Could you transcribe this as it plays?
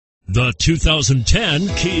The 2010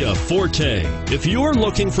 Kia Forte. If you're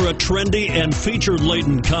looking for a trendy and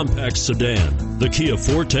feature-laden compact sedan, the Kia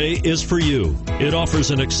Forte is for you. It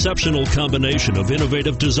offers an exceptional combination of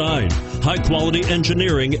innovative design, high-quality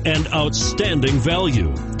engineering, and outstanding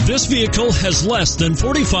value. This vehicle has less than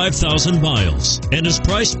 45,000 miles and is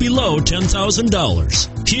priced below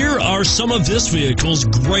 $10,000. Here are some of this vehicle's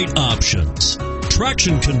great options: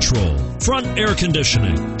 traction control, front air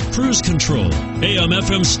conditioning, cruise control,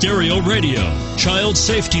 AM/FM stereo radio, child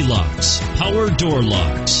safety locks, power door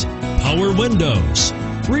locks, power windows,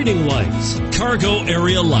 reading lights, cargo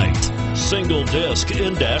area light, single disc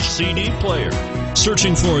in-dash CD player.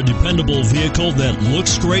 Searching for a dependable vehicle that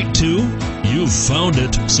looks great too? You've found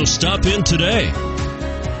it, so stop in today.